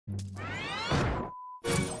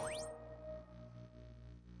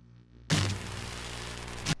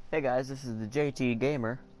Hey guys, this is the JT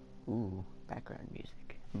Gamer. Ooh, background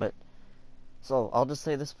music. But so I'll just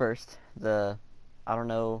say this first. I don't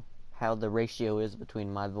know how the ratio is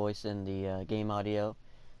between my voice and the game audio.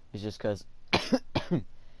 It's just because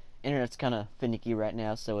internet's kind of finicky right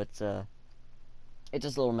now, so it's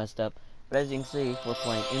just a little messed up. But as you can see, we're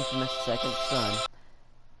playing Infamous Second Son.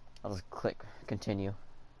 I'll just click continue.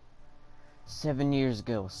 7 years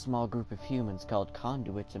ago, a small group of humans called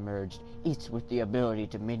conduits emerged, each with the ability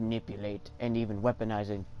to manipulate and even weaponize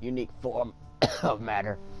a unique form of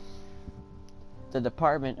matter. The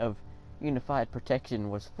Department of Unified Protection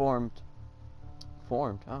was formed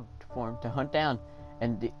to hunt down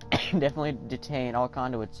and definitely detain all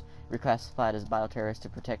conduits reclassified as bioterrorists to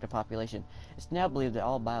protect the population. It's now believed that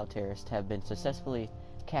all bioterrorists have been successfully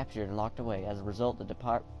captured and locked away. As a result, the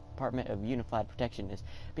Department of Unified Protection is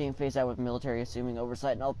being phased out with military assuming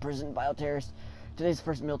oversight in all prison bioterrorists. Today's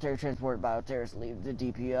first military transport bioterrorists leave the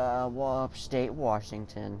DPI state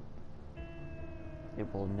Washington. It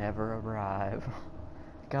will never arrive.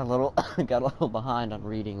 got a little behind on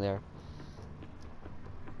reading there.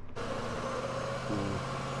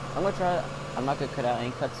 I'm gonna try. I'm not gonna cut out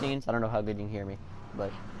any cutscenes. I don't know how good you can hear me,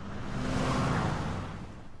 but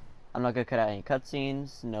I'm not gonna cut out any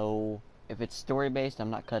cutscenes. No. If it's story-based, I'm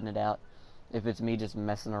not cutting it out. If it's me just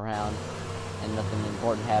messing around and nothing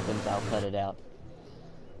important happens, I'll cut it out.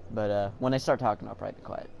 But when I start talking, I'll probably be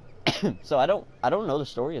quiet. So I don't know the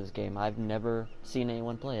story of this game. I've never seen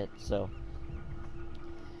anyone play it, so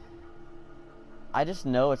I just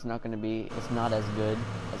know it's not as good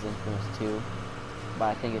as Infamous 2. But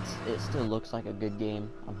I think it still looks like a good game.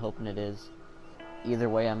 I'm hoping it is. Either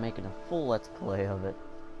way, I'm making a full Let's Play of it.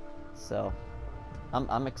 So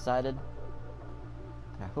I'm excited.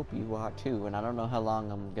 I hope you are too, and I don't know how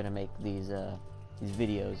long I'm gonna make these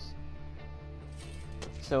videos.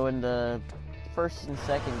 So in the first and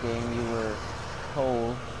second game, you were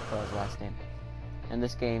Cole. What was his last name? In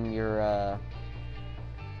this game, you're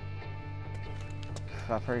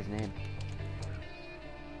I've heard his name.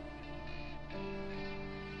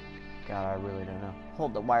 God, I really don't know.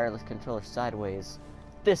 Hold the wireless controller sideways.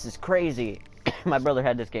 This is crazy. My brother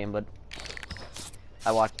had this game, but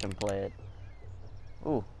I watched him play it.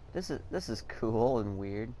 Ooh, this is cool and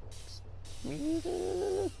weird.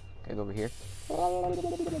 Can I go over here? Oh,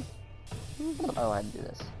 I had to do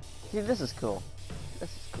this. See, this is cool. This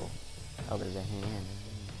is cool. Oh, there's a hand.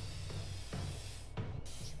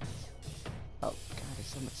 Oh, God, there's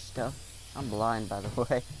so much stuff. I'm blind, by the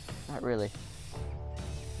way. Not really.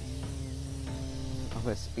 I'm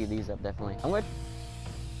gonna speed these up, definitely.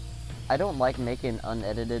 I don't like making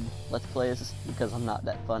unedited Let's Plays because I'm not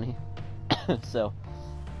that funny. So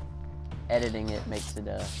editing it makes it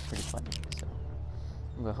pretty funny. So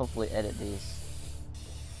I'm gonna hopefully edit these.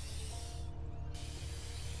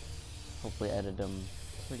 Hopefully edit them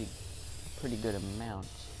pretty good amount.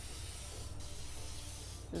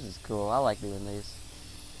 This is cool. I like doing these.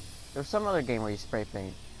 There was some other game where you spray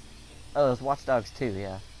paint. Oh, it was Watch Dogs 2,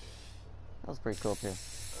 yeah. That was pretty cool too.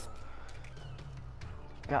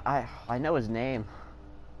 God, I know his name.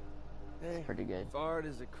 It's pretty good. Art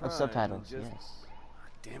is a crime. Oh, subtitles, yes.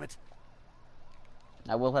 Damn it.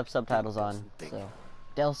 I will have subtitles on, so.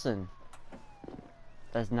 Delson.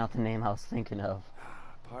 That's not the name I was thinking of.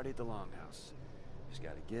 Party at the Longhouse. Just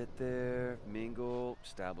gotta get there, mingle,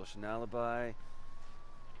 establish an alibi.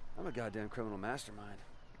 I'm a goddamn criminal mastermind.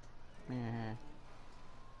 I'm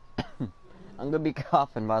gonna be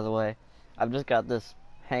coughing, by the way. I've just got this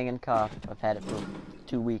hanging cough. I've had it for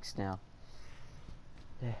 2 weeks now.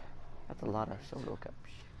 Yeah, that's a lot of soda cups.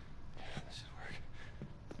 This should work.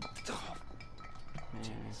 Oh.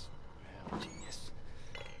 Genius. Genius.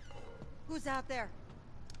 Who's out there?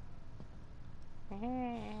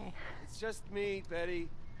 It's just me, Betty.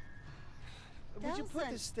 Would you put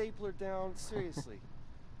Delson. this stapler down? Seriously.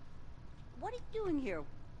 What are you doing here?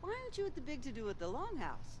 Why aren't you at the big to-do at the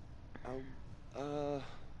Longhouse?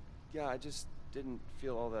 Yeah, I just didn't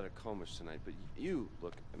feel all that accomplished tonight, but you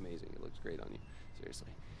look amazing. It looks great on you.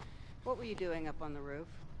 Seriously. What were you doing up on the roof?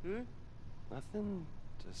 Hmm? Nothing.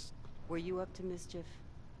 Just... Were you up to mischief?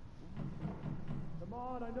 Come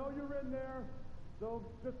on, I know you're in there. So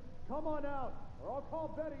just come on out, or I'll call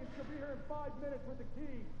Betty and she'll be here in 5 minutes with the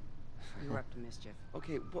key. You were up to mischief.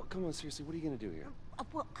 Okay, well, come on, seriously, what are you gonna do here?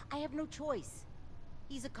 Well, I have no choice.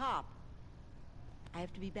 He's a cop. I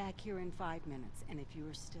have to be back here in 5 minutes, and if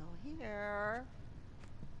you're still here...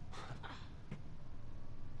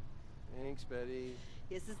 Thanks, Betty.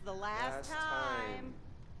 This is the last time.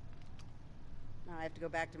 Now I have to go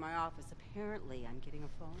back to my office. Apparently, I'm getting a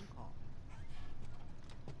phone call.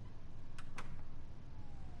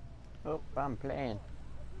 Oh, I'm playing.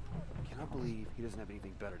 Cannot believe he doesn't have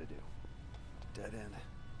anything better to do. Dead end.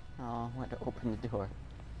 Oh, I went to open the door.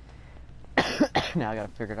 Now I gotta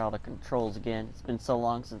figure out all the controls again. It's been so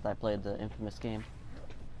long since I played the infamous game.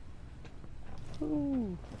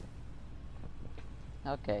 Ooh.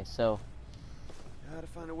 Okay, so Gotta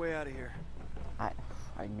find a way out of here. I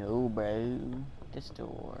know, bro. This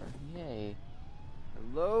door. Yay.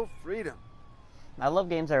 Hello, freedom. I love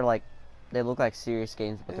games that are like, they look like serious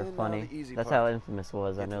games, but they're And now funny. the easy That's part. how Infamous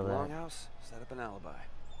was, I Get to know the that. longhouse, set up an alibi.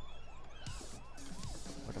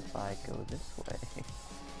 What if I go this way?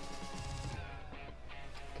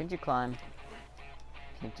 Can you climb?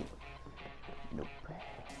 Can't you? Nope.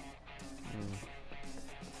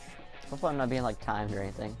 Hopefully I'm not being like timed or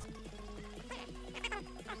anything.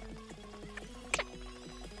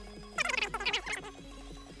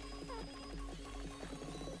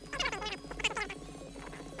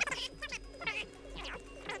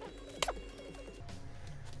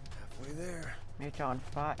 Halfway there. It's on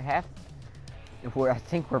half. I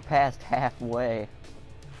think we're past halfway.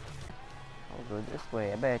 I'll go this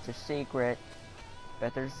way. I bet it's a secret.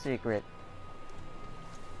 Bet there's a secret.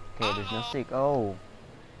 Okay, there's no secret. Oh.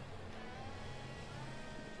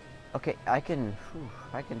 Okay, I can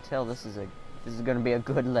tell this is gonna be a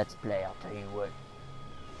good Let's Play. I'll tell you what.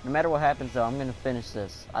 No matter what happens, though, I'm gonna finish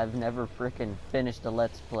this. I've never frickin' finished a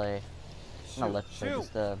Let's Play. Not Let's Play,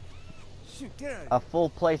 just a full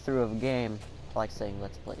playthrough of a game. I like saying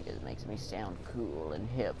Let's Play because it makes me sound cool and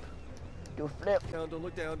hip. Do a flip. Don't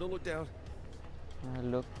look down, don't look down. I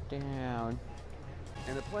look down.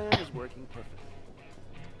 And the plan is working perfectly.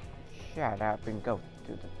 Shut up and go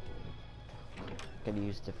to the. Could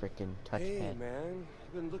use the freaking touchpad. Hey, man.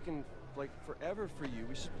 I've been looking like forever for you.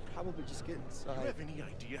 We should probably just get inside. Do you have any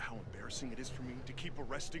idea how embarrassing it is for me to keep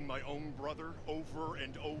arresting my own brother over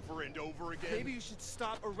and over and over again? Maybe you should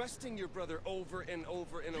stop arresting your brother over and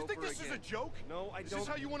over and over again. You think this is a joke? No, I Is don't. this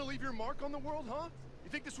how you want to leave your mark on the world, huh?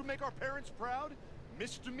 You think this would make our parents proud?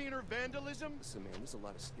 Misdemeanor vandalism? Listen, man, there's a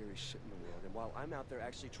lot of scary shit in the world, and while I'm out there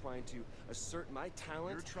actually trying to assert my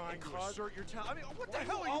talent, You're trying and to cause... assert your talent. I mean, what the Why do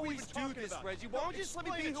hell you are you always even do talking this, about? Reggie? Why don't you just let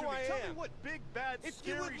me Explain be it who to me. I Tell am? me what big, bad, If you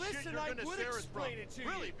scary would shit listen, you're I gonna would stare us explain from. it to you.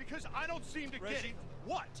 Really? Because I don't seem to get Reggie. it.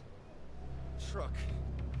 What? Truck.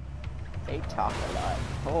 They talk a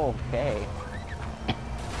lot. Okay.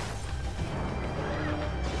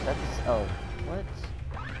 That's. Oh, what?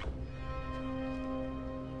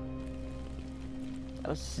 That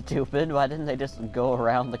was stupid. Why didn't they just go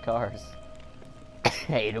around the cars?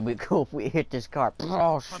 Hey, it'll be cool if we hit this car.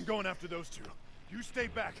 I'm going after those two. You stay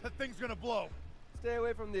back. That thing's gonna blow. Stay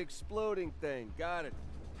away from the exploding thing. Got it.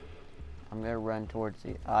 I'm gonna run towards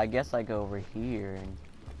the. I guess I go over here and.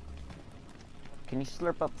 Can you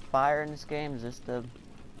slurp up fire in this game? Is this the? Is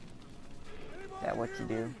that what you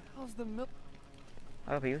do? How's the milk?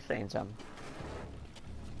 Oh, he was saying something.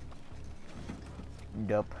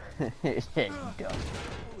 Dup. It said dup.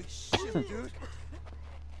 Holy shit, dude.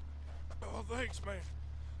 Oh, thanks, man.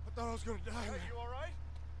 I thought I was gonna die. Hey, you all right?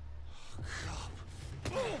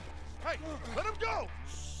 Hey, let him go!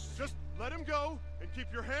 Just let him go and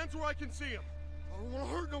keep your hands where I can see him. I don't want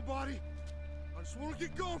to hurt nobody. I just want to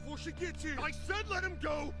get going before she gets here. I said let him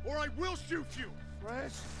go, or I will shoot you.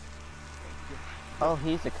 Reg? Oh,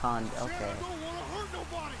 he's a con. I Okay. don't want to hurt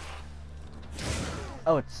nobody.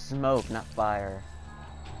 Oh, it's smoke, not fire.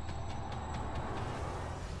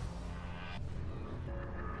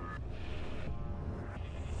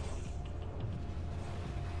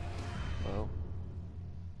 Whoa.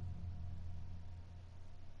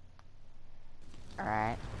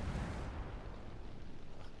 Alright.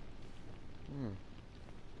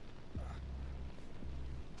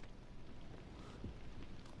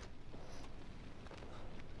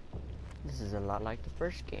 This is a lot like the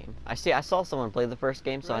first game. I saw someone play the first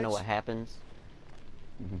game, so I know what happens.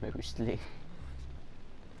 Mostly.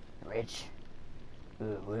 Rich.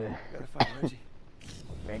 Gotta find Reggie.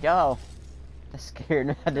 Rich, oh. That scared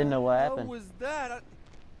me. I didn't know what happened. What was that?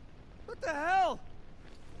 What the hell?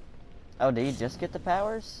 Oh, did you just get the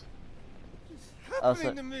powers? What's Oh,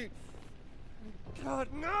 happening to me? God,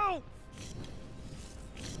 no!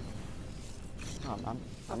 Oh,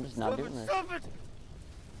 I'm just not doing this. Stop it!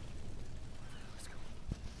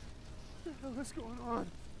 What the hell is going on?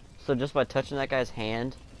 So just by touching that guy's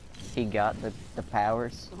hand, he got the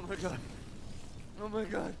powers. Oh my god. Oh my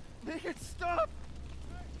god. Make it stop!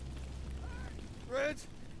 Reg!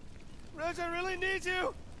 Reg, I really need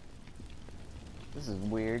you! This is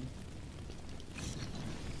weird.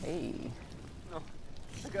 Hey. No.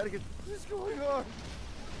 I gotta get... What is going on?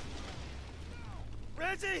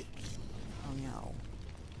 Reggie! Oh no.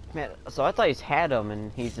 Man, so I thought he's had them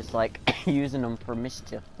and he's just like using them for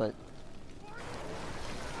mischief, but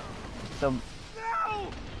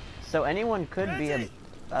so anyone could be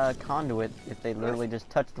a conduit if they literally just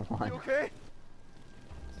touched one. You okay?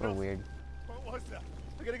 So weird. What was that?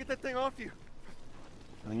 I gotta get that thing off you.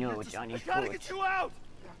 I know it's on your I gotta foot. get you out!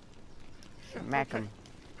 Smack him.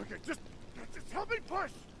 Okay, just help me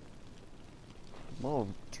push. Whoa,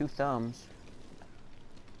 2 thumbs.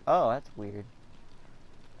 Oh, that's weird.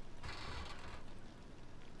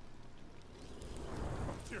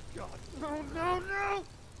 Dear God. No, no, no!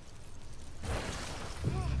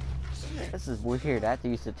 This is weird. I have to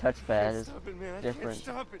use the touchpad. It's Stop it, man. I different. can't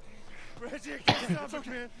stop it. Reggie, I can't stop it,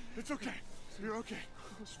 man. It's okay. You're okay.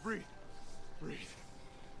 Just breathe. Breathe.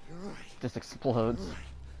 You're all right. Just explodes.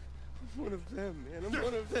 I'm one of them, man. I'm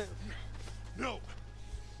one of them. No.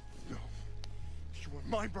 No. You are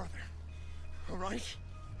my brother. All right?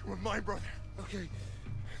 You are my brother. Okay.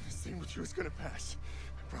 This thing with you is gonna pass.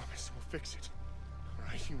 I promise. We'll fix it. All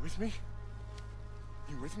right? You with me?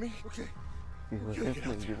 You with me? Okay. You We with gotta me? get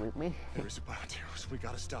out there. You with me? There is a bioterrorist. We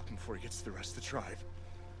gotta stop him before he gets to the rest of the tribe.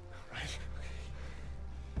 All right?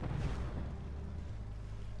 Okay.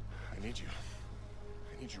 I need you.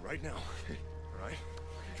 I need you right now. Okay. All right?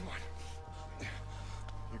 Come on.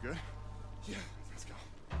 You good? Yeah. Let's go.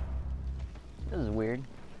 This is weird.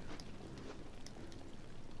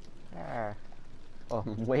 Ah. Oh,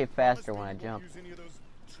 I'm way faster when I jump. Use any of those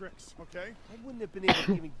tricks, okay? I wouldn't have been able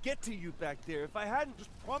to even get to you back there if I hadn't. Just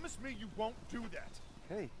promise me you won't do that.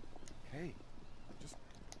 Hey. Hey.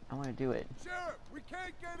 I want to do it. Sheriff, we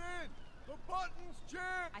can't get in. The button's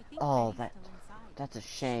jammed. I think Oh, Betty's still inside. that's a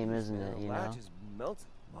shame, isn't it? The You know. latch is melted.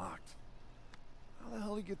 Locked. How the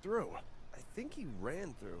hell did he get through? I think he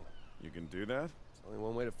ran through. You can do that? There's only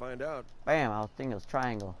one way to find out. Bam! I think it was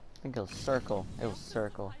triangle. I think it was circle. It was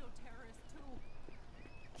circle.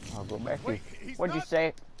 I'll go back to. Wait, he's What'd you not-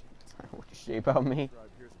 say? What'd you say about me? Tribe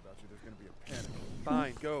hears about you. There's gonna be a panic.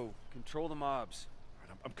 Fine, go. Control the mobs. All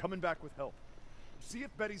right, I'm coming back with help. See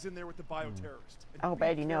if Betty's in there with the bioterrorist. And Oh, be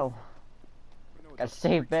Betty, no. careful. We know what Gotta those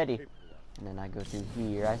save freaks are Betty. capable of. And then I go through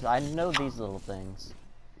here. I know these little things.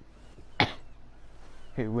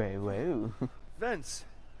 Hey, whoa. Vince.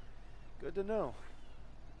 Good to know.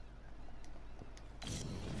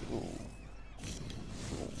 Ooh.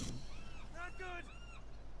 Not good.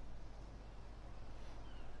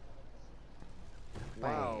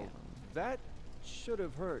 Wow. That should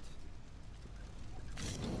have hurt.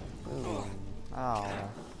 Ooh. Oh.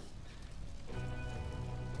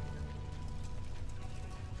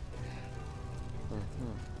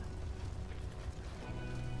 Mm-hmm.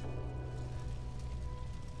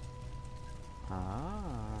 Oh.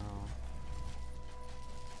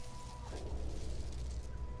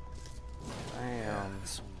 Damn.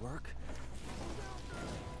 This will work.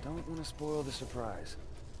 Don't want to spoil the surprise.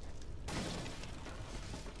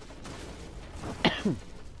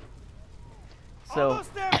 So,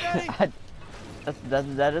 Almost there, Betty!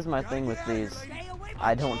 that is my thing with these. Stay away from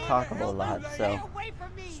I don't me. talk a whole lot, Stay so. away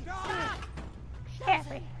from me. Stop. Stop.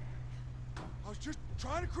 I was just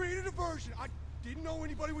trying to create a diversion. I didn't know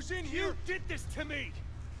anybody was in here. You did this to me!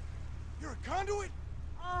 You're a conduit?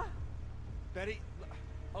 Betty,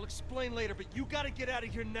 I'll explain later, but you gotta get out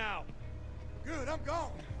of here now. Good, I'm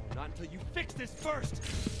gone. Not until you fix this first.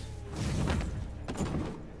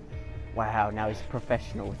 Wow, now he's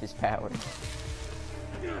professional with his powers.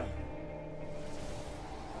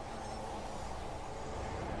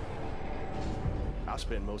 I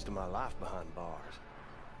spent most of my life behind bars.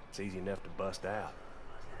 It's easy enough to bust out.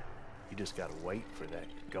 You just gotta wait for that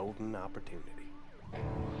golden opportunity.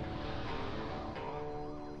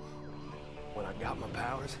 When I got my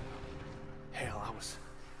powers, hell, I was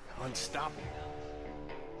unstoppable.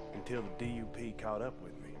 Until the DUP caught up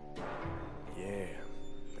with me. Yeah,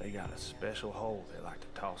 they got a special hole they like to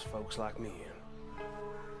toss folks like me in.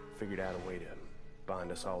 Figured out a way to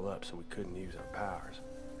bind us all up so we couldn't use our powers.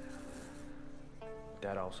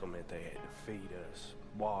 That also meant they had to feed us,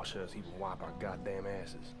 wash us, even wipe our goddamn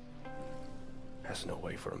asses. That's no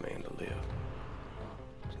way for a man to live.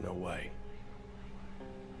 There's no way.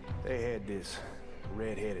 They had this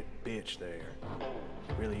red-headed bitch there,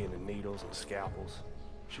 really into needles and scalpels.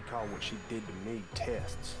 She called what she did to me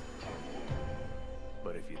tests.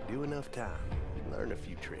 But if you do enough time, you learn a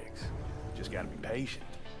few tricks. Just gotta be patient.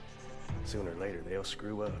 Sooner or later, they'll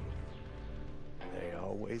screw up. They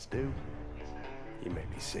always do. You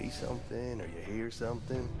maybe see something or you hear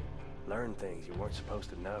something, learn things you weren't supposed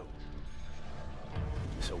to know.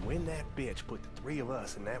 So when that bitch put the 3 of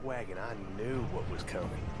us in that wagon, I knew what was coming.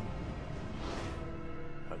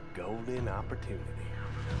 A golden opportunity.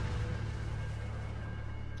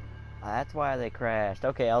 That's why they crashed.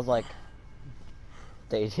 Okay, I was like,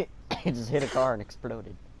 they just hit a car and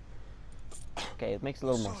exploded. Okay, it makes a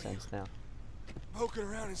little more sense now. Poking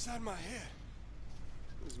around inside my head.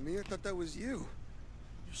 It was me? I thought that was you.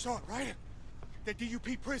 You saw it, right? That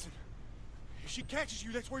DUP prison. If she catches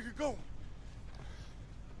you, that's where you're going.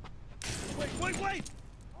 Wait!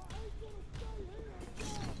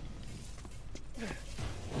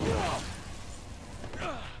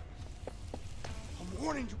 I'm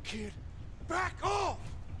warning you, kid. Back off!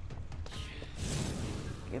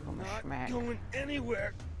 Give him a Not smack. going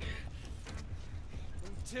anywhere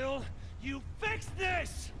until you fix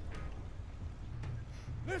this!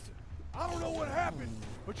 Listen, I don't know what happened,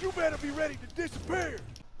 but you better be ready to disappear.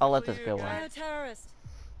 I'll let this go on. Bioterrorist.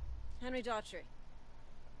 Henry Daughtry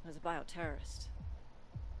was a bioterrorist.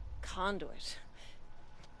 Conduit.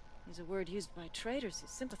 Is a word used by traitors who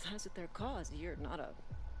sympathize with their cause. You're not a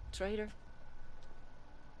traitor,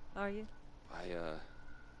 are you? I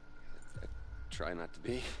try not to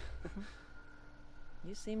be.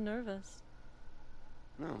 You seem nervous.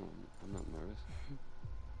 No, I'm not nervous.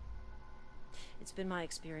 It's been my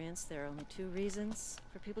experience there are only two reasons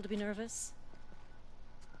for people to be nervous.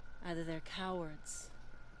 Either they're cowards,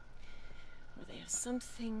 or they have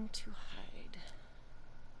something to hide.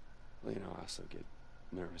 Well, you know, I also get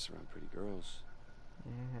nervous around pretty girls.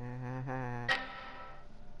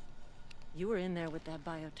 You were in there with that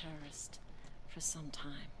bioterrorist for some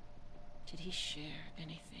time. Did he share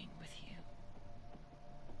anything with you?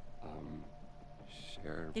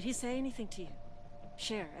 Share. Did he say anything to you?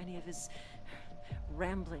 Share any of his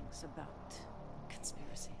ramblings about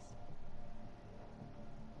conspiracies?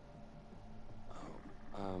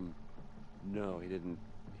 No, he didn't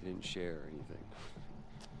share anything.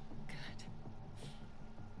 Good.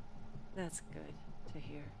 That's good to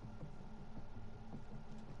hear.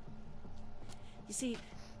 You see,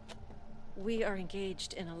 we are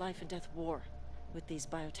engaged in a life and death war with these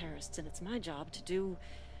bioterrorists, and it's my job to do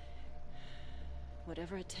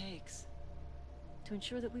whatever it takes to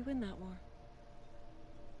ensure that we win that war.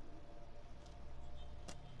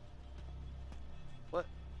 What?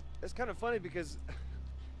 It's kind of funny because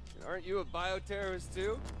aren't you a bioterrorist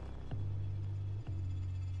too?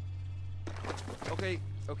 Okay.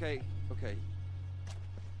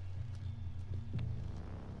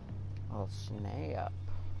 Oh, snap.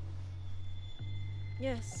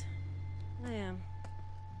 Yes, I am.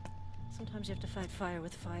 Sometimes you have to fight fire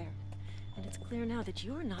with fire. And it's clear now that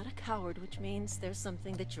you're not a coward, which means there's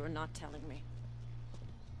something that you're not telling me.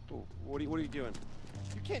 What are you doing?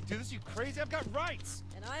 You can't do this, you crazy. I've got rights.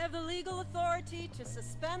 And I have the legal authority to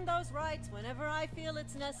suspend those rights whenever I feel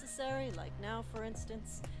it's necessary, like now, for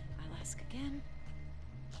instance. I'll ask again,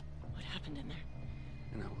 what happened in there?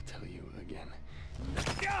 And I will tell you again.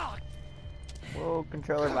 Whoa,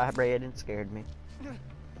 controller vibrated and scared me.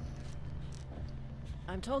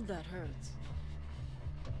 I'm told that hurts.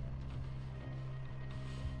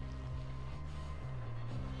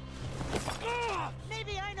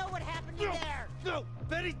 Maybe I know what happened to there. No,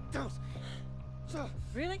 Betty, don't.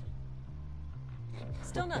 Really?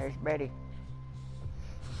 Still nothing. There's Betty.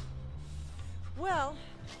 Well,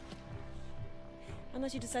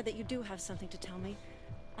 unless you decide that you do have something to tell me,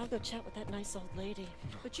 I'll go chat with that nice old lady.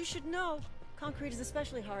 But you should know, concrete is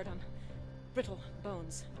especially hard on brittle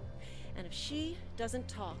bones. And if she doesn't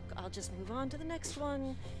talk, I'll just move on to the next one,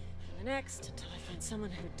 and the next, until I find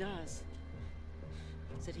someone who does.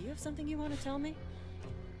 So do you have something you want to tell me?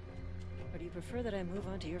 Or do you prefer that I move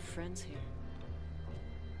on to your friends here?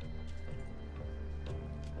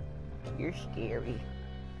 You're scary.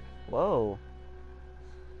 Whoa.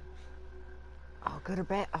 Oh, good or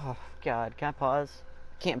bad? Oh, God. Can I pause?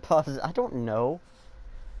 Can't pause. I don't know.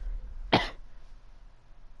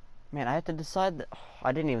 Man, I have to decide that. Oh,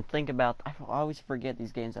 I didn't even think about. I always forget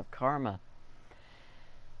these games have karma.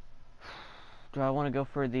 Do I want to go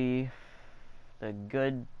for the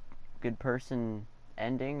good person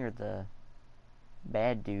ending or the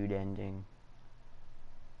bad dude ending?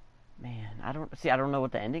 Man, I don't know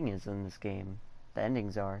what the ending is in this game. The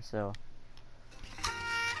endings are, so.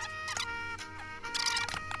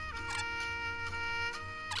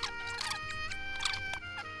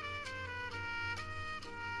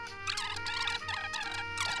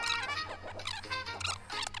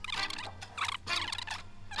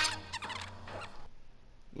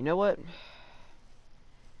 You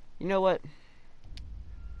know what?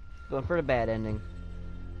 Going for the bad ending.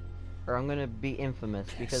 Or I'm gonna be infamous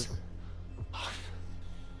because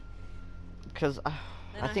I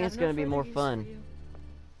think it's gonna be more fun. I'm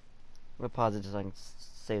gonna pause it just so I can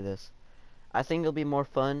say this. I think it'll be more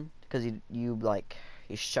fun because you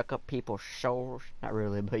shuck up people's shoulders. Not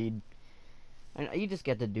really, but And you just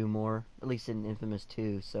get to do more, at least in Infamous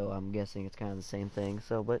 2, so I'm guessing it's kind of the same thing.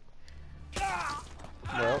 So, but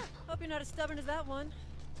well, Hope you're not as stubborn as that one.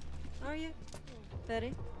 Are you,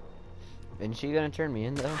 Betty? isn't she gonna turn me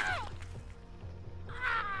in though?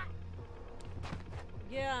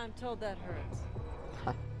 Yeah, I'm told that hurts.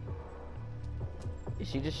 Is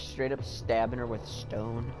she just straight up stabbing her with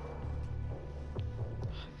stone?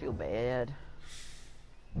 I feel bad.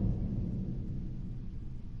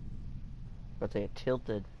 But they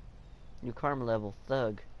tilted. New karma level,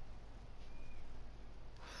 thug.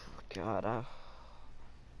 God,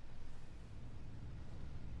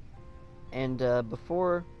 And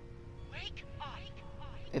before,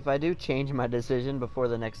 if I do change my decision before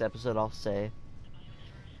the next episode, I'll say.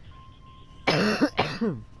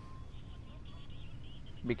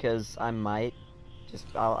 Because I might.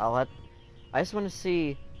 I just want to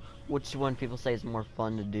see which one people say is more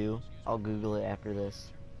fun to do. I'll Google it after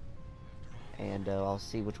this. And I'll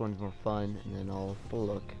see which one's more fun, and then I'll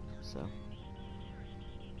look. So.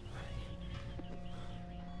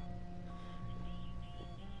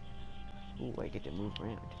 Ooh, I get to move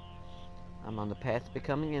around. I'm on the path to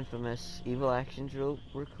becoming infamous. Evil actions will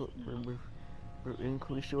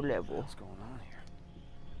increase your level. What's going on here?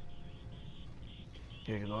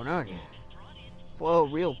 What's going on here? Whoa,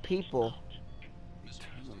 real people.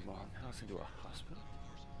 Turn the longhouse into a hospital?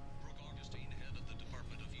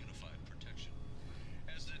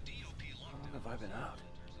 How long have I been out?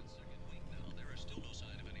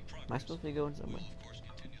 Am I supposed to be going somewhere?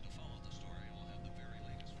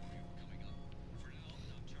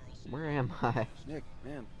 Where am I? Nick,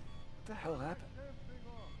 man, what the hell happened?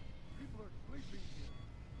 People are sleeping here.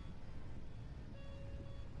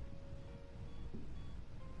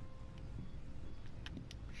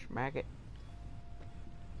 Smack it.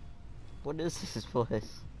 What is this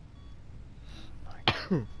place? My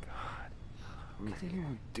God. How could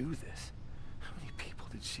anyone do this? How many people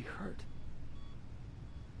did she hurt?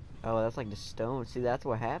 Oh, that's like the stone. See, that's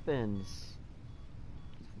what happens.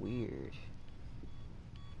 It's weird.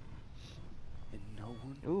 And no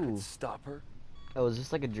one Ooh. could stop her? Oh, is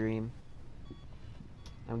this like a dream?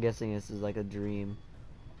 I'm guessing this is like a dream.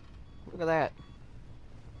 Look at that.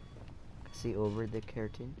 See over the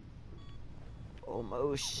curtain.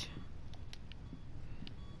 Almost.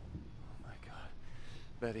 Oh my God.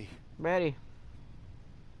 Betty. Betty.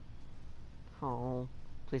 Oh,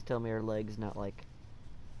 please tell me her leg's not like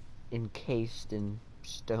encased in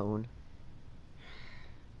stone.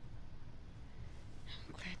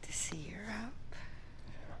 I'm glad to see you're up.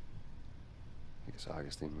 Yeah. I guess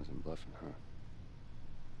Augustine wasn't bluffing, huh?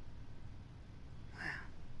 Well,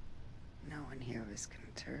 no one here was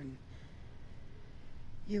gonna turn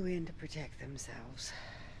you in to protect themselves.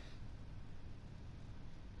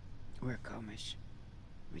 We're Comish.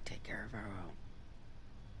 We take care of our own.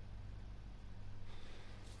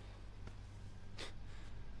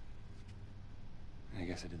 I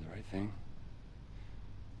guess I did the right thing.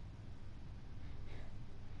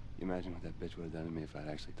 You imagine what that bitch would have done to me if I'd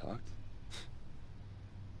actually talked?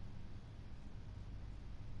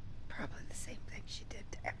 Probably the same thing she did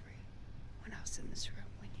to everyone else in this room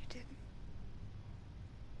when you didn't.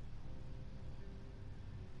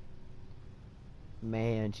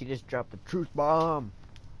 Man, she just dropped the truth bomb.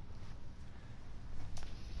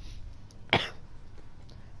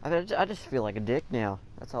 I just feel like a dick now.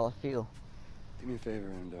 That's all I feel. Do me a favor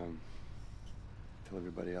and tell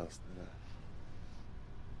everybody else that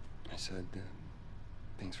I said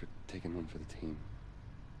thanks for taking one for the team.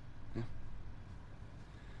 Yeah.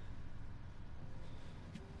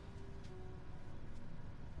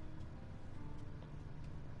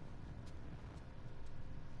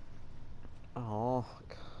 Oh,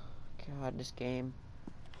 God, this game.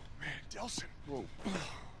 Man, Delson. Whoa.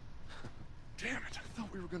 Damn it. I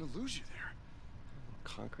thought we were gonna lose you there.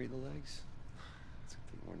 Concrete the legs? It's gonna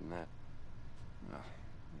take more than that. Well,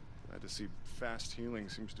 glad to see fast healing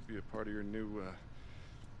seems to be a part of your new,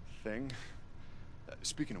 thing.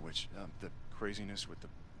 Speaking of which, the craziness with the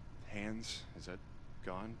hands, is that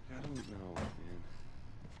gone? I don't know, man.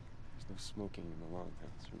 There's no smoking in the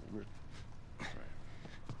longhouse, remember? Right.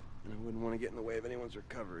 And I wouldn't want to get in the way of anyone's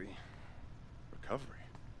recovery. Recovery?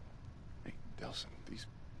 Hey, Delson, these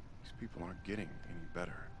people aren't getting any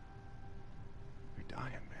better. They're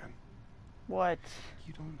dying, man. What?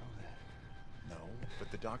 You don't know that. No, but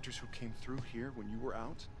the doctors who came through here when you were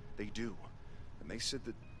out, they do. And they said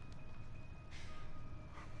that...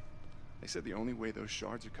 They said the only way those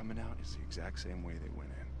shards are coming out is the exact same way they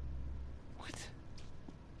went in. What?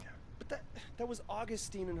 Yeah. But that was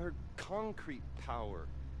Augustine and her concrete power.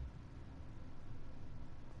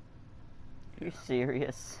 Are you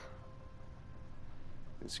serious?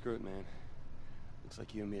 Then screw it, man. Looks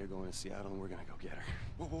like you and me are going to Seattle, and we're gonna go get her.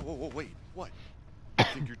 Whoa, whoa, whoa, whoa, wait, what? You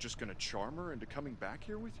think you're just gonna charm her into coming back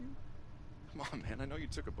here with you? Come on, man, I know you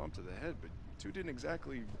took a bump to the head, but you two didn't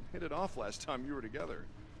exactly hit it off last time you were together.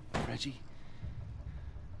 Reggie,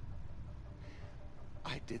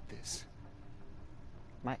 I did this,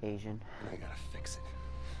 My Asian. and I gotta fix it.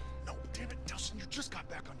 No, damn it, Dustin, you just got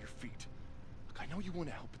back on your feet. Look, I know you want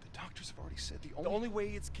to help, but the doctors have already said the The only way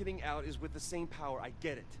it's getting out is with the same power. I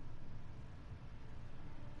get it.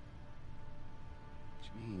 Which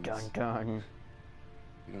means Dun dun.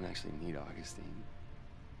 we don't actually need Augustine.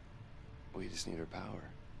 We just need her power.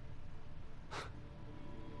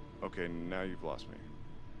 Okay, now you've lost me.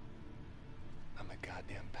 I'm a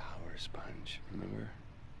goddamn power sponge, remember?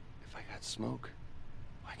 If I got smoke,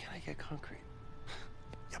 why can't I get concrete?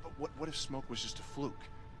 Yeah, but what if smoke was just a fluke,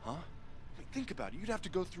 huh? I mean, think about it. You'd have to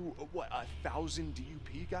go through, 1,000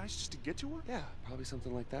 DUP guys just to get to her? Yeah, probably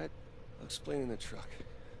something like that. I'll explain in the truck.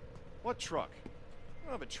 What truck? I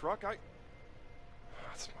don't have a truck,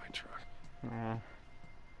 That's my truck.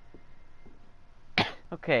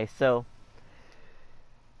 Okay, so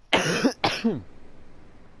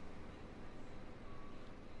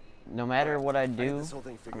no matter what I I get do, this whole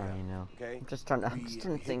thing figured out, you know, okay? I'm just trying to We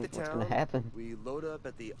think hit the what's gonna town, happen. We load up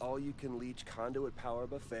at the all-you-can-leech conduit power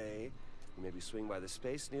buffet. We maybe swing by the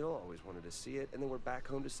Space Needle. Always wanted to see it, and then we're back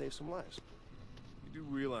home to save some lives. You do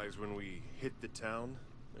realize when we hit the town,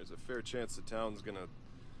 there's a fair chance the town's gonna,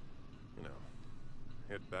 you know,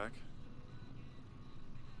 head back?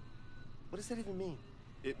 What does that even mean?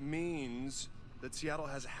 It means that Seattle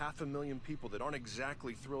has 500,000 people that aren't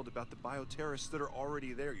exactly thrilled about the bioterrorists that are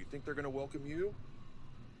already there. You think they're gonna welcome you?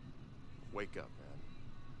 Wake up, man.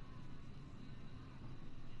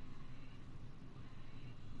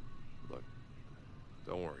 Look,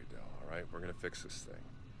 don't worry, Del, all right? We're gonna fix this thing.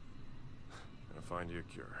 Gonna find you a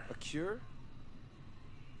cure. A cure?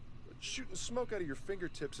 But shooting smoke out of your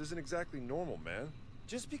fingertips isn't exactly normal, man.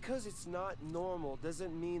 Just because it's not normal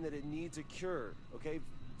doesn't mean that it needs a cure, okay?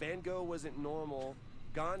 Van Gogh wasn't normal.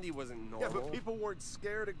 Gandhi wasn't normal. Yeah, but people weren't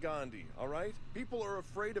scared of Gandhi, all right? People are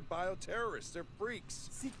afraid of bioterrorists. They're freaks.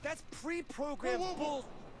 See, that's pre-programmed bull.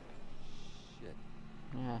 Shit.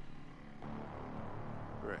 Yeah.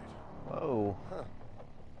 Great. Whoa. Huh.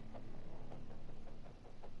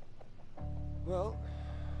 Well,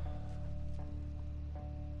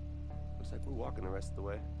 looks like we're walking the rest of the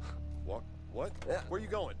way. Walk? What? Yeah. Where are you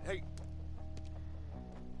going? Hey.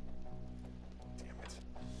 Damn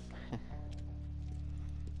it.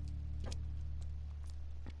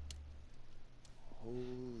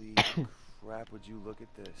 Holy crap, would you look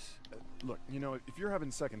at this? Look, you know, if you're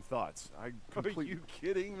having second thoughts, I Are completely... you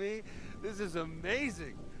kidding me? This is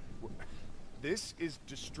amazing. This is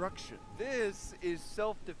destruction. This is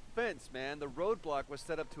self-defense, man. The roadblock was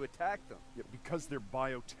set up to attack them. Yeah, because they're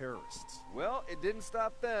bioterrorists. Well, it didn't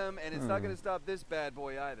stop them, and it's not going to stop this bad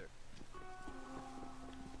boy either.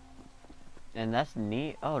 And that's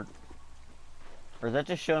neat. Oh. Or is that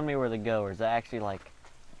just showing me where to go? Or is that actually like...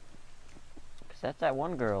 Because that's that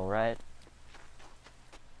one girl, right?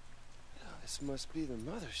 Oh, this must be the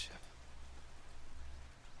mothership.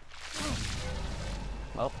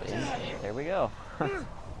 Oh, there we go.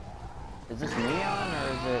 Is this neon or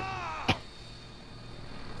is it...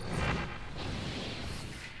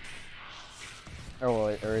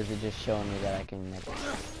 or is it just showing me that I can never...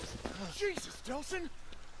 Jesus, Delson!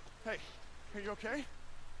 Hey, are you okay?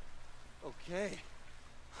 Okay.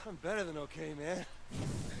 I'm better than okay, man.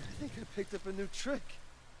 I think I picked up a new trick.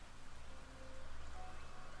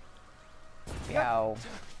 Ow.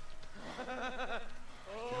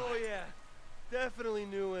 Oh, yeah. Definitely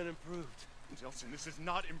new and improved. Delson, this is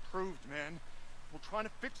not improved, man. We're trying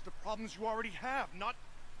to fix the problems you already have, not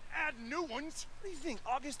add new ones. What do you think?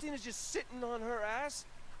 Augustine is just sitting on her ass?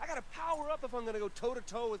 I gotta power up if I'm gonna go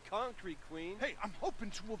toe-to-toe with Concrete Queen. Hey, I'm hoping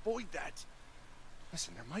to avoid that.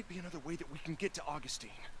 Listen, there might be another way that we can get to Augustine.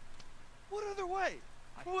 What other way?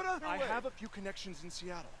 What other I way? have a few connections in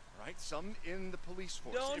Seattle, right? Some in the police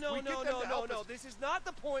force. No, If no, we get no, them no, to no, help no. us- This is not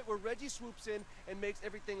the point where Reggie swoops in and makes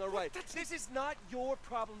everything all right. This is not your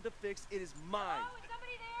problem to fix. It is mine. Oh, is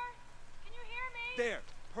somebody there? Can you hear me? There.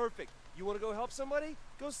 Perfect. You want to go help somebody?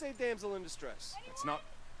 Go save damsel in distress. That's not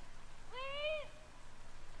Please?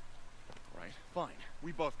 right. Fine.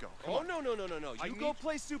 We both go. Come Oh, on. no, no, no, no, no. I You go need-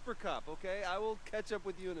 play Super Cop, okay? I will catch up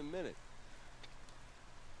with you in a minute.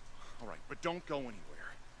 All right, but don't go anywhere.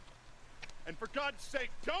 And for God's sake,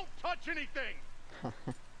 don't touch anything!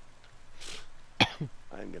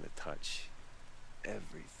 I'm gonna touch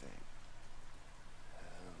everything.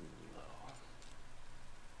 Hello.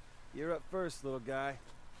 You're up first, little guy.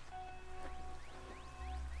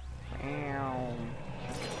 Ow.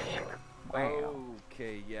 Wow.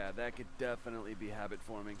 Okay, yeah, that could definitely be habit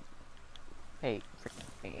forming. Hey.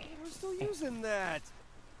 We're still using that.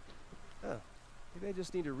 Oh, maybe I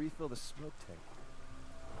just need to refill the smoke tank.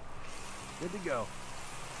 Good to go.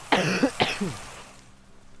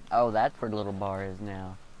 Oh, that's where the little bar is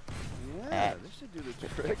now. Yeah, this should do the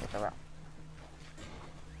trick.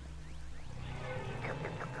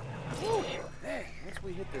 Man, once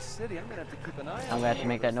we hit the city, I'm gonna have to keep an eye out. I'm gonna have to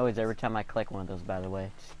make that noise every time I collect one of those, by the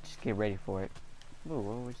way. Just get ready for it. Ooh,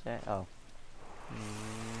 what was that? Oh.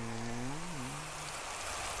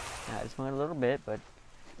 I just went a little bit, but...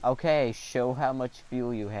 Okay, show how much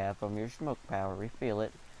fuel you have from your smoke power. Refill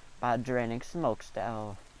it by draining smoke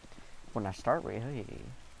style. When I start, hey,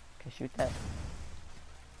 okay, shoot that.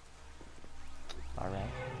 Alright.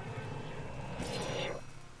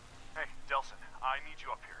 Hey, Delson, I need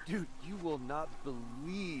you up here. Dude, you will not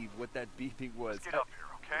believe what that beeping was. Let's get up here,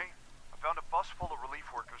 okay? I found a bus full of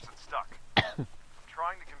relief workers that's stuck. I'm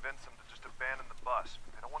trying to convince them to just abandon the bus.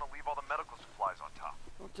 They don't want to leave all the medical supplies on top.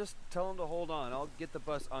 Well, just tell them to hold on. I'll get the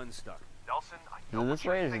bus unstuck. Delson, I Is know it what this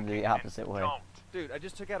you're way or is it thinking, the opposite and way? don't. Dude, I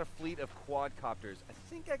just took out a fleet of quadcopters. I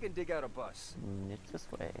think I can dig out a bus. It's this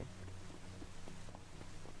way.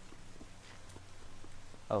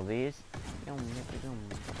 Oh, these? This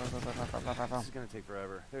is gonna take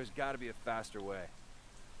forever. There's gotta be a faster way.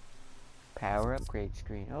 Power upgrade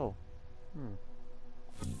screen. Oh.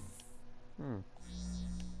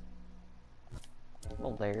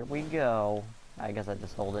 Well, there we go. I guess I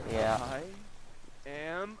just hold it, yeah. I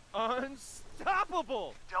am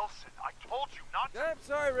unstoppable! Delson, I told you not to. Yep,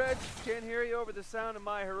 sorry, Reg. Can't hear you over the sound of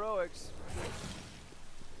my heroics.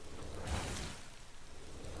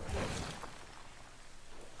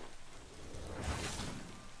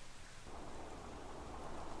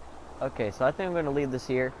 Okay, so I think I'm going to leave this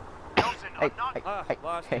here. Delson, I'm not.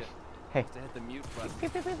 Lost you. Hey. Must have hit the mute button. Pew,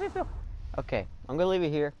 pew, pew, pew, pew. Okay, I'm going to leave it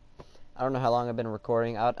here. I don't know how long I've been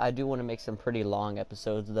recording. I do want to make some pretty long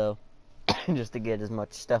episodes, though. Just to get as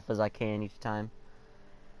much stuff as I can each time.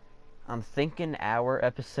 I'm thinking hour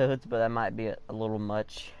episodes, but that might be a little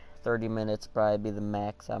much. 30 minutes probably be the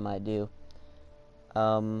max I might do.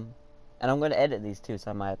 And I'm going to edit these too, so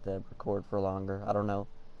I might have to record for longer. I don't know.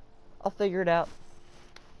 I'll figure it out.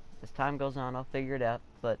 As time goes on, I'll figure it out.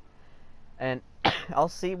 And I'll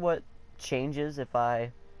see what changes if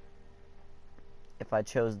I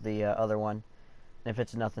chose the other one. And if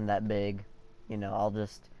it's nothing that big, you know, I'll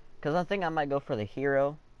just... Because I think I might go for the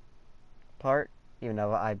hero part, even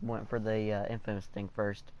though I went for the infamous thing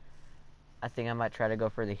first. I think I might try to go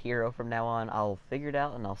for the hero from now on. I'll figure it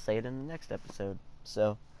out, and I'll say it in the next episode.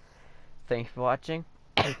 So, thanks for watching,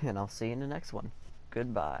 and I'll see you in the next one.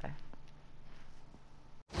 Goodbye.